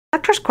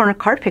Collector's Corner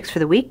card picks for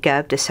the week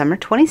of December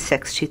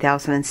 26,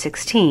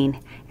 2016.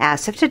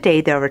 As of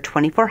today, there are over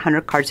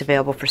 2,400 cards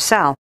available for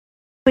sale.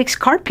 This week's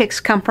card picks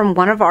come from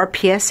one of our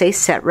PSA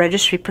set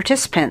registry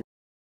participants.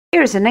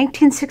 Here is a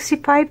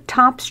 1965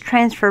 Topps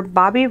transfer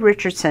Bobby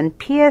Richardson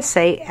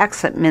PSA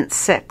Exit Mint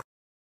 6.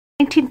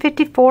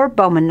 1954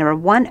 Bowman number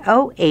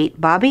 108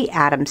 Bobby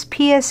Adams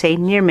PSA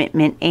Near Mint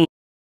Mint 8.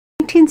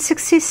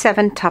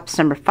 1967 Topps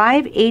number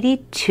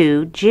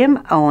 582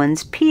 Jim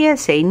Owens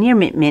PSA Near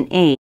Mint Mint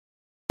 8.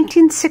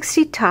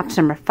 1960 Topps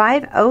number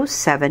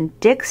 507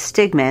 Dick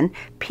Stigman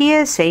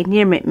PSA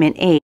Near Mint Mint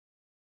 8.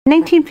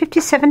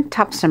 1957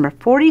 Topps number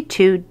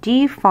 42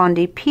 D.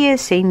 Fondy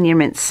PSA Near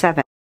Mint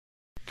 7.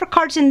 For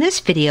cards in this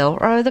video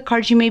or other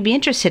cards you may be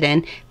interested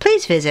in,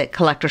 please visit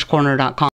collectorscorner.com.